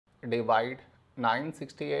divide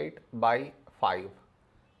 968 by 5.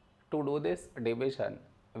 To do this division,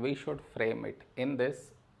 we should frame it in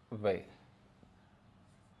this way.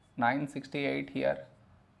 968 here,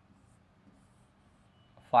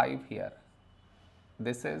 5 here.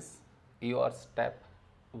 This is your step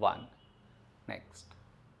 1. Next,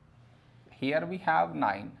 here we have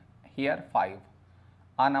 9, here 5.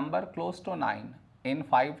 A number close to 9 in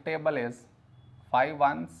 5 table is 5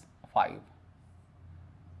 ones 5.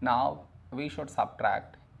 Now we should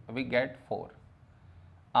subtract, we get 4.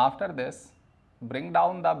 After this, bring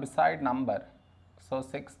down the beside number, so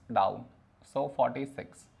 6 down, so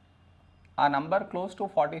 46. A number close to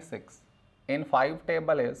 46 in 5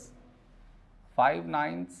 table is 5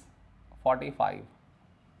 nines 45.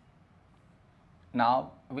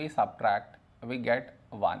 Now we subtract, we get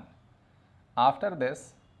 1. After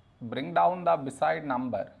this, bring down the beside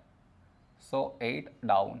number, so 8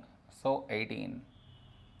 down, so 18.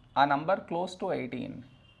 A number close to 18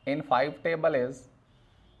 in 5 table is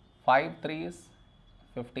 5 threes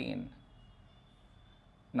 15.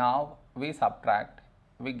 Now we subtract,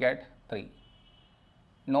 we get 3.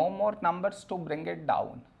 No more numbers to bring it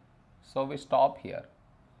down, so we stop here.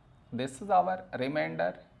 This is our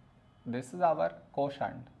remainder, this is our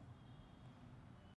quotient.